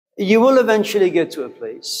You will eventually get to a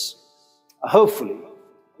place, hopefully,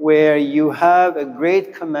 where you have a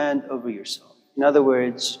great command over yourself. In other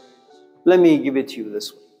words, let me give it to you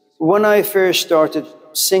this way. When I first started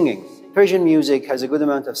singing, Persian music has a good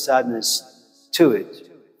amount of sadness to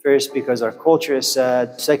it. First, because our culture is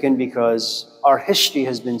sad. Second, because our history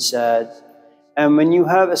has been sad. And when you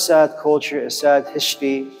have a sad culture, a sad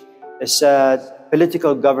history, a sad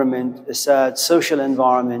political government, a sad social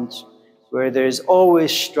environment, where there's always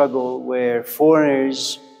struggle, where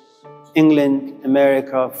foreigners, England,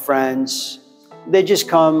 America, France, they just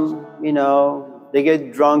come, they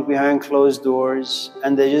get drunk behind closed doors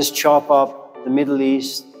and they just chop up the Middle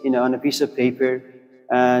East, on a piece of paper.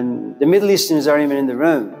 And the Middle Easterns aren't even in the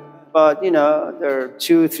room. But, there are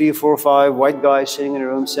 2, 3, 4, 5 white guys sitting in a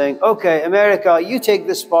room saying, okay, America, you take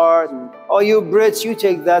this part. And, oh, you Brits, you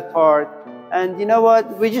take that part. And you know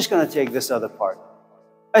what? We're just going to take this other part.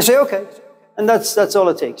 I say, okay. And that's all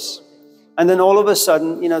it takes. And then all of a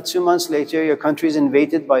sudden, 2 months later, your country is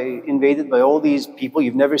invaded by all these people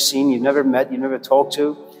you've never seen, you've never met, you've never talked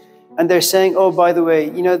to. And they're saying, oh, by the way,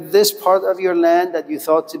 this part of your land that you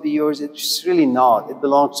thought to be yours, it's really not. It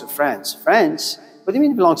belongs to France. France? What do you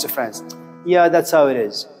mean it belongs to France? Yeah, that's how it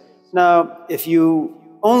is. Now, if you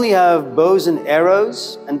only have bows and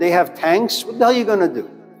arrows and they have tanks, what the hell are you going to do?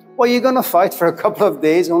 Well, you're going to fight for a couple of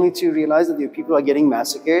days only to realize that your people are getting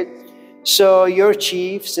massacred. So your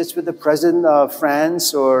chief sits with the president of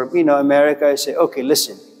France or, America and say, okay,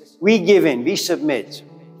 listen, we give in, we submit,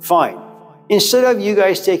 fine. Instead of you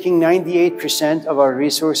guys taking 98% of our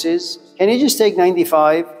resources, can you just take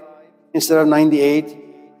 95 instead of 98?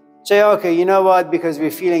 Say, okay, you know what, because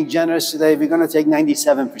we're feeling generous today, we're going to take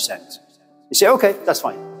 97%. You say, okay, that's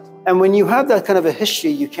fine. And when you have that kind of a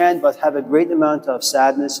history, you can't but have a great amount of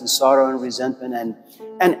sadness and sorrow and resentment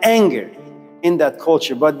and anger in that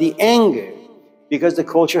culture. But the anger, because the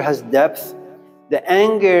culture has depth, the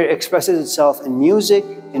anger expresses itself in music,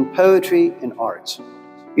 in poetry, in art.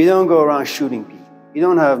 You don't go around shooting people. You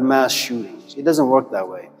don't have mass shootings. It doesn't work that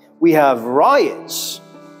way. We have riots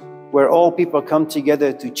where all people come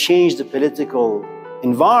together to change the political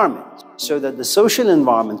environment so that the social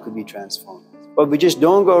environment could be transformed. But we just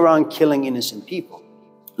don't go around killing innocent people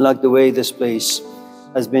like the way this place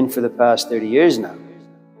has been for the past 30 years now.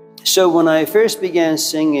 So when I first began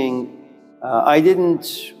singing, I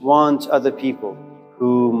didn't want other people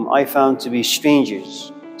whom I found to be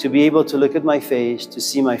strangers to be able to look at my face, to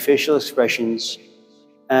see my facial expressions,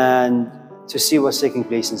 and to see what's taking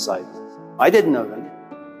place inside. I didn't know them.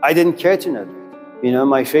 I didn't care to know them.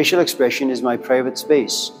 My facial expression is my private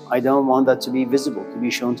space. I don't want that to be visible, to be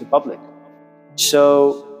shown to public.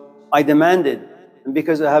 So I demanded, and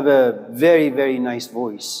because I have a very, very nice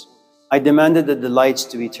voice, I demanded that the lights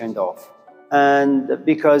to be turned off. And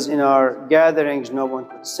because in our gatherings, no one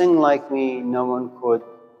could sing like me, no one could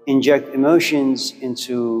inject emotions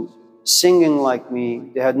into singing like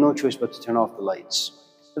me, they had no choice but to turn off the lights.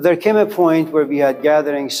 But there came a point where we had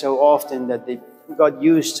gatherings so often that they got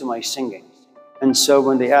used to my singing. And so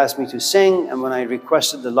when they asked me to sing, and when I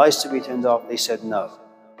requested the lights to be turned off, they said no.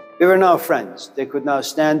 We were now friends. They could now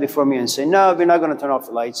stand before me and say, no, we're not going to turn off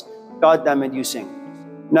the lights. God damn it, you sing.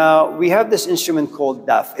 Now, we have this instrument called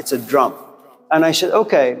daf. It's a drum. And I said,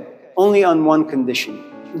 okay, only on one condition.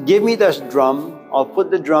 Give me this drum. I'll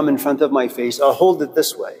put the drum in front of my face. I'll hold it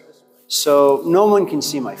this way so no one can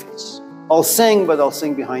see my face. I'll sing, but I'll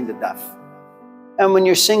sing behind the daf. And when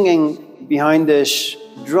you're singing behind this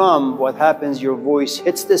drum, what happens, your voice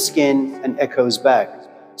hits the skin and echoes back.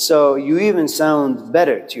 So you even sound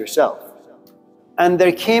better to yourself. And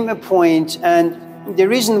there came a point, and the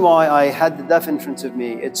reason why I had the daf in front of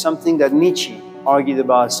me, it's something that Nietzsche argued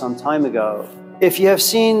about some time ago. If you have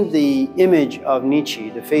seen the image of Nietzsche,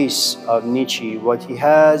 the face of Nietzsche, what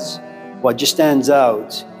just stands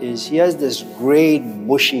out is he has this great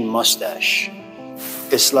bushy mustache.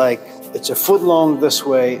 It's like, it's a foot long this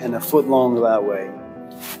way and a foot long that way.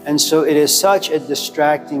 And so it is such a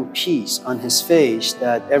distracting piece on his face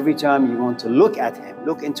that every time you want to look at him,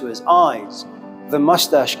 look into his eyes, the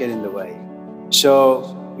mustache gets in the way.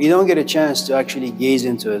 So you don't get a chance to actually gaze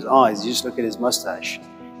into his eyes, you just look at his mustache.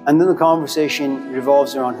 And then the conversation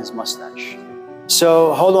revolves around his mustache.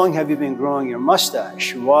 So how long have you been growing your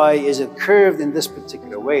mustache? Why is it curved in this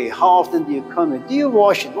particular way? How often do you comb it? Do you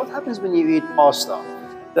wash it? What happens when you eat pasta?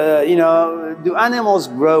 Do animals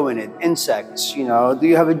grow in it? Insects? Do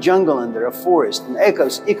you have a jungle in there, a forest, an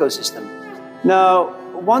ecosystem? Now,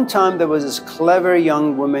 one time there was this clever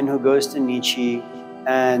young woman who goes to Nietzsche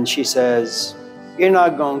and she says, "You're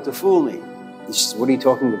not going to fool me." He says, "What are you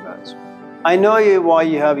talking about?" "I know why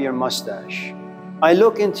you have your mustache. I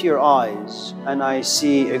look into your eyes and I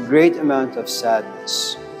see a great amount of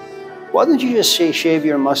sadness. Why don't you just shave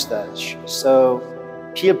your mustache so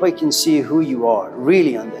people can see who you are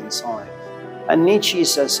really on the inside? And Nietzsche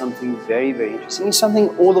says something very, very interesting. It's something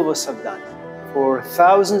all of us have done for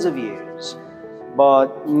thousands of years.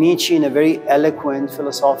 But Nietzsche, in a very eloquent,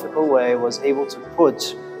 philosophical way, was able to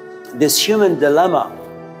put this human dilemma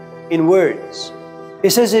in words. He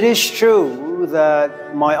says, it is true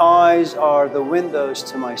that my eyes are the windows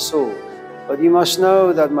to my soul, but you must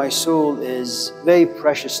know that my soul is very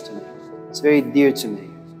precious to me. It's very dear to me.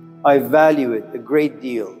 I value it a great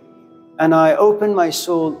deal. And I open my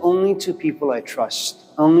soul only to people I trust,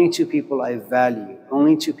 only to people I value,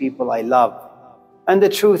 only to people I love. And the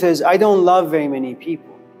truth is, I don't love very many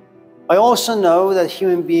people. I also know that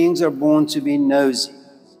human beings are born to be nosy.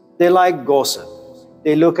 They like gossip.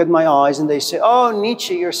 They look at my eyes and they say, oh,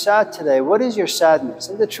 Nietzsche, you're sad today. What is your sadness?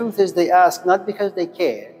 And the truth is, they ask not because they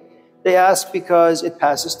care. They ask because it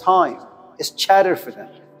passes time. It's chatter for them.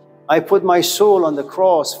 I put my soul on the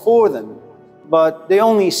cross for them, but they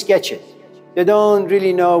only sketch it. They don't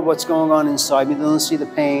really know what's going on inside me. They don't see the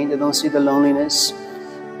pain. They don't see the loneliness.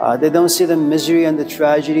 They don't see the misery and the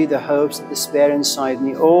tragedy, the hopes, the despair inside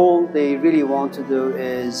me. All they really want to do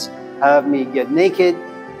is have me get naked,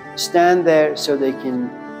 stand there so they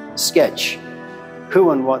can sketch who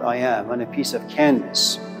and what I am on a piece of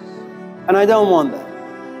canvas. And I don't want that.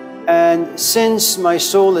 And since my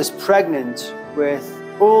soul is pregnant with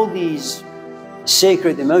all these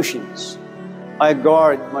sacred emotions, I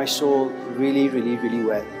guard my soul really, really, really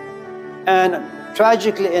well. And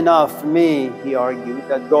tragically enough, for me, he argued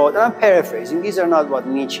that God, and I'm paraphrasing, these are not what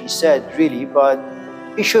Nietzsche said really, but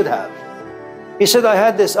he should have. He said, I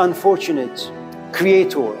had this unfortunate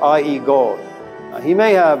creator, i.e. God. He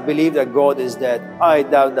may have believed that God is dead. I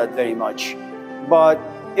doubt that very much. But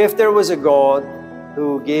if there was a God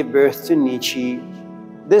who gave birth to Nietzsche,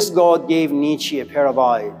 this God gave Nietzsche a pair of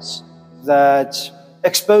eyes that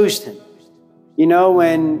exposed him. You know,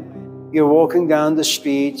 when you're walking down the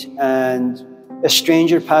street and a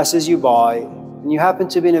stranger passes you by and you happen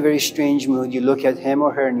to be in a very strange mood, you look at him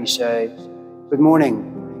or her and you say, good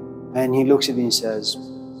morning. And he looks at me and says,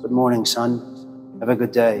 good morning, son. Have a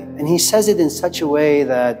good day. And he says it in such a way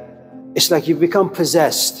that it's like you become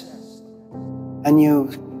possessed. And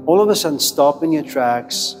you all of a sudden stop in your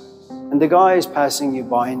tracks and the guy is passing you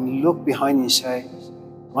by and you look behind and you say,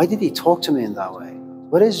 why did he talk to me in that way?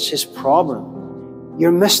 What is his problem?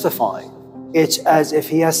 You're mystified. It's as if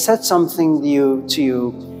he has said something to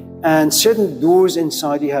you and certain doors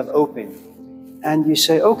inside you have opened. And you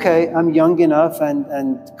say, okay, I'm young enough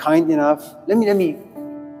and kind enough. Let me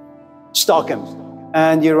stalk him.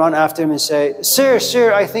 And you run after him and say,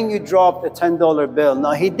 sir, I think you dropped a $10 bill.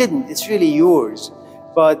 No, he didn't. It's really yours.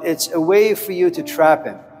 But it's a way for you to trap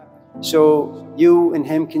him. So you and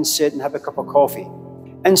him can sit and have a cup of coffee.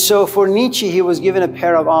 And so for Nietzsche, he was given a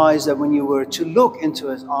pair of eyes that when you were to look into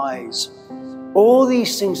his eyes, all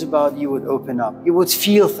these things about you would open up. You would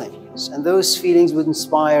feel things. And those feelings would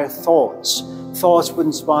inspire thoughts. Thoughts would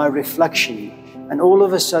inspire reflection. And all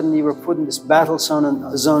of a sudden, you were put in this battle zone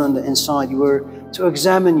on the inside. You were to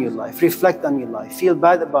examine your life, reflect on your life, feel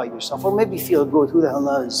bad about yourself, or maybe feel good, who the hell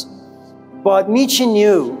knows. But Nietzsche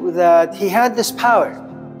knew that he had this power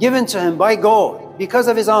given to him by God because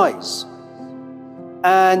of his eyes.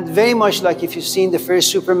 And very much like if you've seen the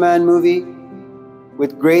first Superman movie,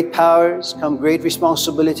 with great powers come great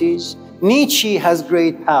responsibilities, Nietzsche has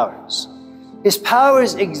great powers. His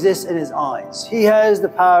powers exist in his eyes. He has the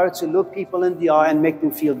power to look people in the eye and make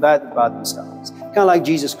them feel bad about themselves. Kind of like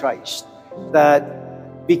Jesus Christ, that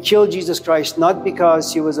we killed Jesus Christ not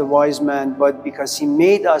because he was a wise man, but because he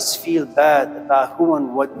made us feel bad about who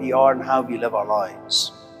and what we are and how we live our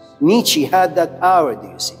lives. Nietzsche had that power, do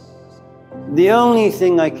you see? The only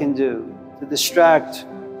thing I can do to distract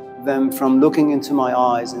them from looking into my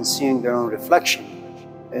eyes and seeing their own reflection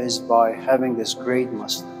is by having this great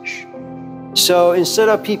mustache. So instead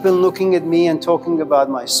of people looking at me and talking about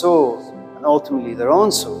my soul and ultimately their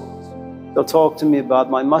own soul, they'll talk to me about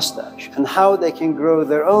my mustache and how they can grow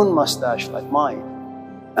their own mustache like mine.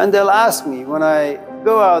 And they'll ask me when I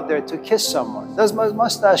go out there to kiss someone, does my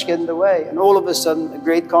mustache get in the way? And all of a sudden, a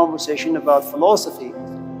great conversation about philosophy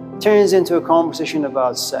turns into a conversation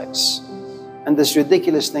about sex and this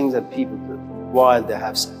ridiculous things that people do while they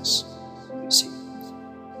have sex, you see.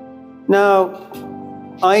 Now,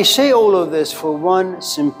 I say all of this for one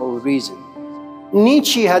simple reason.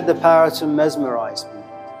 Nietzsche had the power to mesmerize people,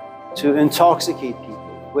 to intoxicate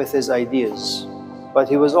people with his ideas. But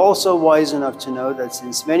he was also wise enough to know that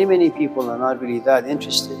since many, many people are not really that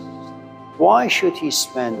interested, why should he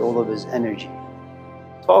spend all of his energy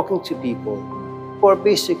talking to people who are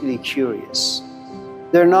basically curious.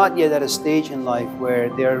 They're not yet at a stage in life where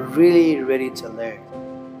they're really ready to learn,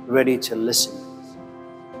 ready to listen.